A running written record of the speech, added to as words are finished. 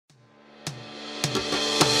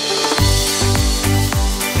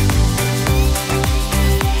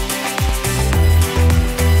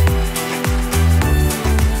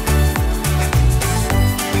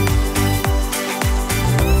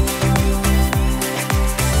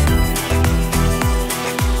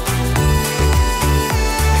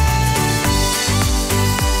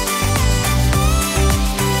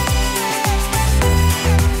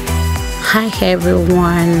Hi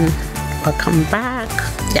everyone, welcome back.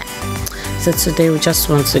 Yeah, so today we just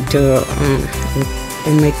want to do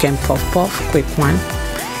making puff quick one.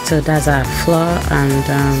 So that's our flour, and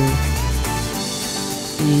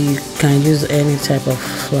you can use any type of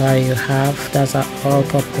flour you have. That's our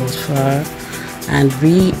all-purpose flour, and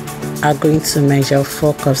we are going to measure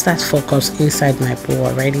 4 cups. That's 4 cups inside my bowl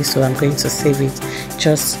already, so I'm going to save it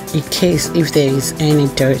just in case if there is any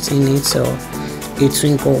dirt in it, so it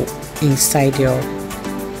will go inside your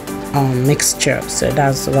mixture. So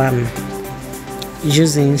that's why I'm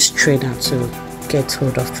using strainer to get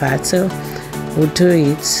hold of that. So we'll do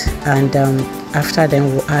it, and after then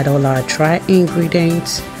we'll add all our dry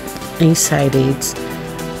ingredients inside it,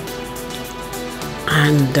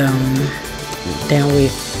 and then we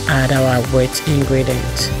add our wet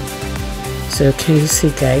ingredients. So can you see,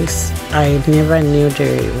 guys, I never knew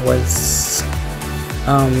there was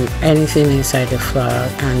anything inside the flour,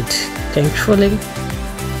 and thankfully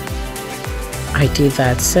I did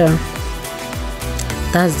that. So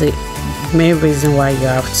that's the main reason why you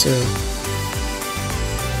have to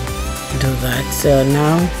do that. So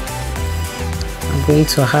now I'm going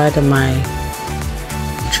to add my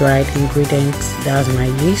dried ingredients. That's my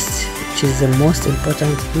yeast, which is the most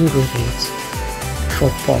important ingredient for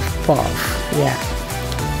puff. Yeah,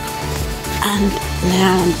 and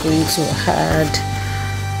now I'm going to add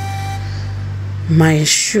my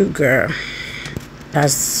sugar.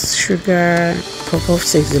 That's sugar. Puff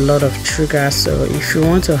takes a lot of sugar, so if you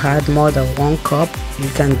want to add more than 1 cup, you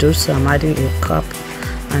can do so. I'm adding 1 cup,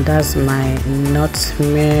 and that's my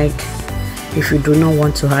nutmeg. If you do not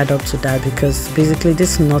want to add up to that, because basically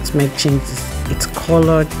this nutmeg changes its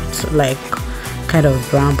color to like kind of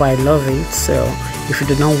brown, but I love it. So if you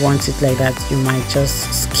do not want it like that, you might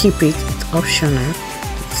just skip it. It's optional.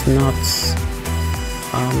 It's not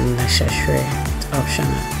necessary. It's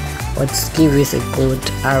optional, but give it a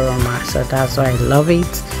good aroma. So that's why I love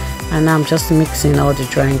it. And I'm just mixing all the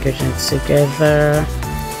dry ingredients together,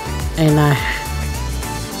 and I'm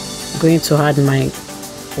going to add my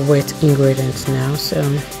wet ingredients now. So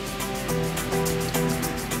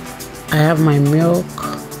I have my milk,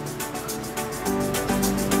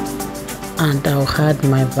 and I'll add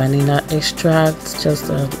my vanilla extract, just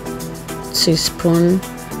a teaspoon.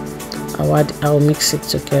 I'll mix it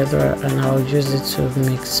together, and I'll use it to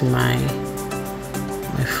mix my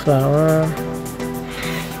flour.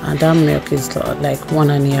 And that milk is like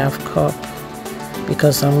 1.5 cup,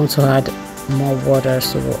 because I want to add more water,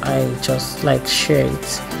 so I just like share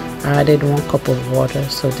it. I added 1 cup of water,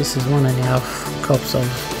 so this is 1.5 cups of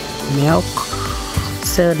milk.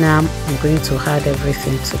 So now I'm going to add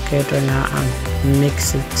everything together now and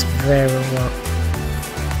mix it very well.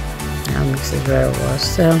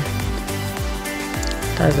 So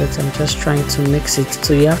that's it. I'm just trying to mix it.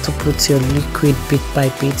 So you have to put your liquid bit by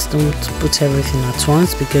bit. Don't put everything at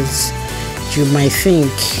once, because you might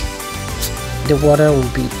think the water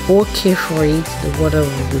will be okay for it. The water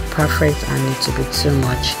will be perfect, and it will be too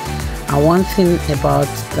much. And one thing about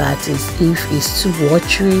that is, if it's too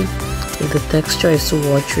watery, if the texture is too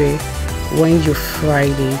watery, when you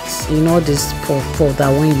fried it, you know this puff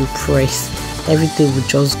that when you press, everything will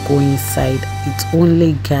just go inside. It's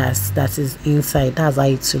only gas that is inside. That's how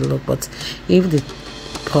it will look. But if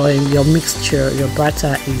your mixture, your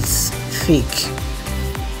batter is thick,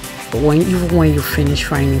 even when you finish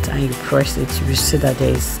frying it and you press it, you see that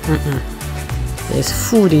there's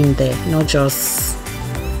food in there, not just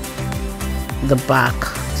the back.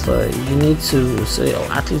 So you need to, so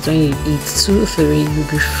at least when you eat 2-3,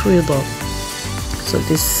 you'll be filled up. So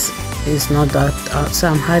this is not that. So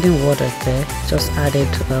I'm adding water there. Just added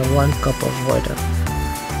 1 cup of water,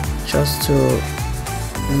 just to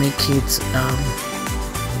make it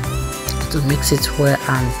to mix it well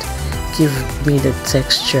and give me the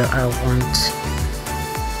texture I want.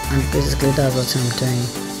 And basically that's what I'm doing.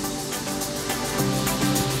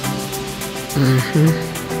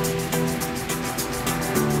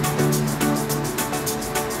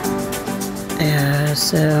 Yeah,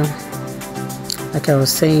 so like I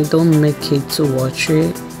was saying, don't make it too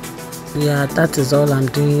watery. Yeah, that is all I'm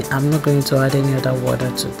doing. I'm not going to add any other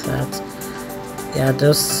water to that. Yeah,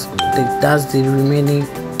 that's the remaining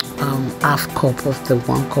half cup of the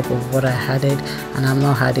 1 cup of water I added, and I'm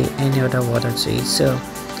not adding any other water to it. So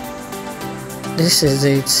this is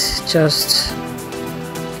it. Just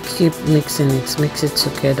keep mixing it, mix it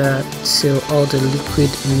together till all the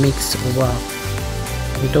liquid mixed well.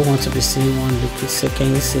 You don't want to be seeing one liquid. So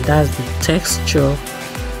can you see, that's the texture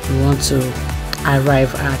you want to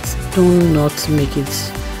arrive at. Do not make it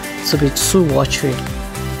to be too watery,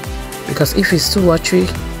 because if it's too watery,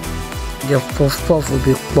 your puff puff will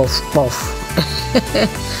be puff puff.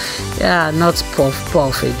 Yeah, not puff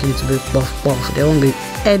puff again, to be puff puff. There won't be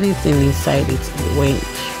anything inside it.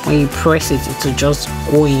 When you press it, it will just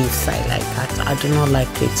go inside like that. I do not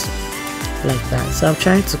like it like that, so I'm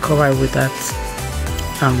trying to cover it with that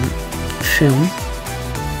film,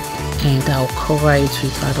 and I'll cover it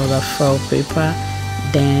with another foil paper,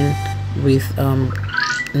 then with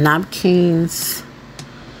napkins,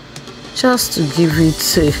 just to give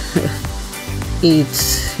it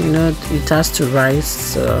it, you know, it has to rise,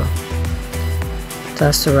 so it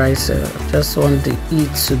has to rise. Just want the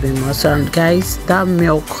heat to be more. So, and guys, that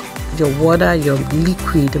milk, your water, your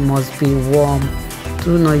liquid must be warm.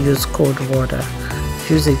 Do not use cold water.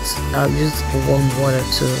 Use warm water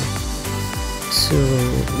to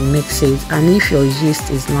mix it. And if your yeast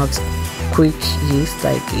is not quick yeast,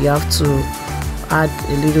 like, you have to add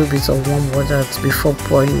a little bit of warm water before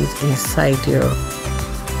pouring it inside your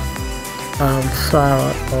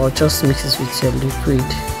flour, or just mix it with your liquid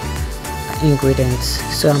ingredients.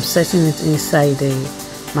 So I'm setting it inside the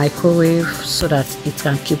microwave so that it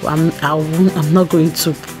can keep. I'm not going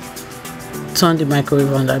to turn the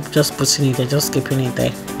microwave on. I'm just putting it there, just keeping it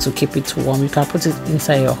there to keep it warm. You can put it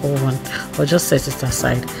inside your oven or just set it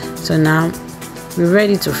aside. So now we're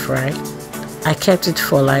ready to fry. I kept it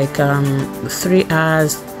for like 3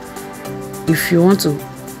 hours. If you want to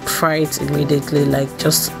fry it immediately, like,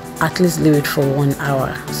 just at least leave it for 1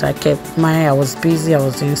 hour. So I kept mine. I was busy, I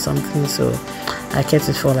was doing something, so I kept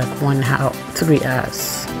it for like 1 hour, 3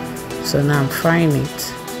 hours. So now I'm frying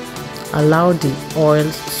it. Allow the oil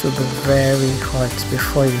to be very hot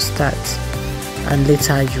before you start, and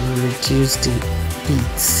later you will reduce the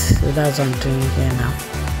heat. So that's what I'm doing here now.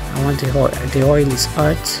 I want the oil is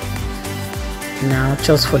hot now,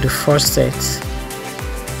 just for the first set,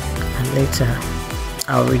 and later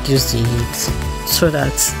I'll reduce the heat so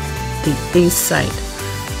that the inside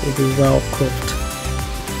will be well cooked.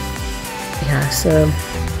 Yeah, so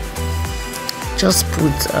just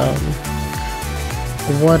put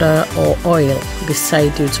water or oil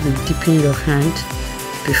beside you to be dipping your hand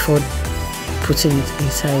before putting it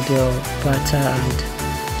inside your batter, and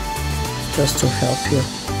just to help you.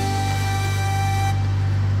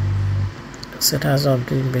 So that's what I'm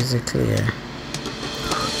doing basically. Yeah.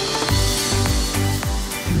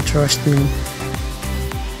 And trust me,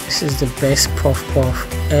 this is the best puff puff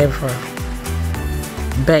ever,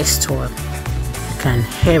 best one you can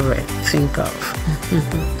ever think of.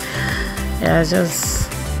 Yeah,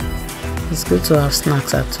 it's good to have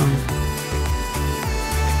snacks at home.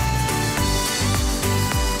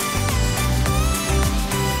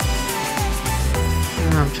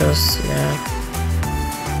 I'm just, yeah.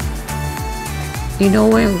 You know,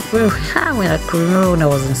 when I could remember when I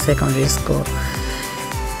was in secondary school,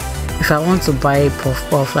 if I want to buy a puff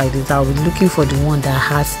puff like this, I'll be looking for the one that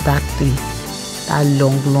has that thing, that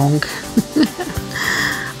long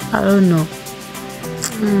I don't know,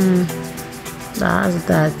 that has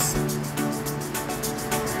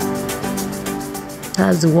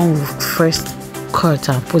that's the one we first cut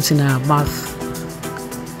and put in our mouth.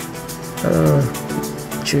 Oh,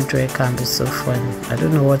 children can be so funny. I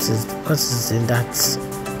don't know what is in that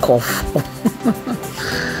cough.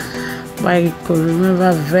 But I could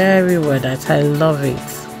remember very well that I love it.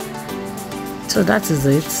 So that is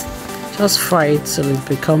it. Just fry it till it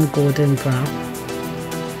become golden brown,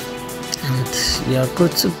 and you're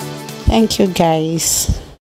good to. Thank you guys.